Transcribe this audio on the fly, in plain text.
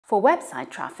For website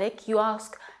traffic, you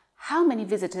ask how many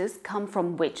visitors come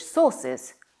from which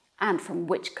sources and from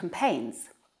which campaigns.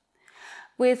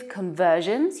 With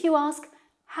conversions, you ask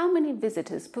how many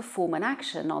visitors perform an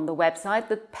action on the website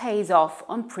that pays off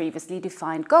on previously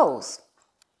defined goals.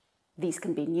 These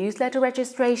can be newsletter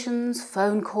registrations,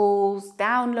 phone calls,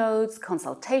 downloads,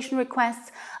 consultation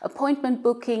requests, appointment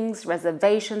bookings,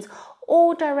 reservations,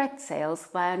 or direct sales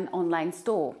via an online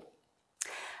store.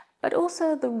 But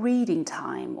also the reading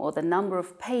time or the number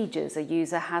of pages a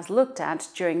user has looked at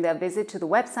during their visit to the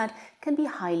website can be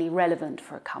highly relevant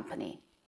for a company.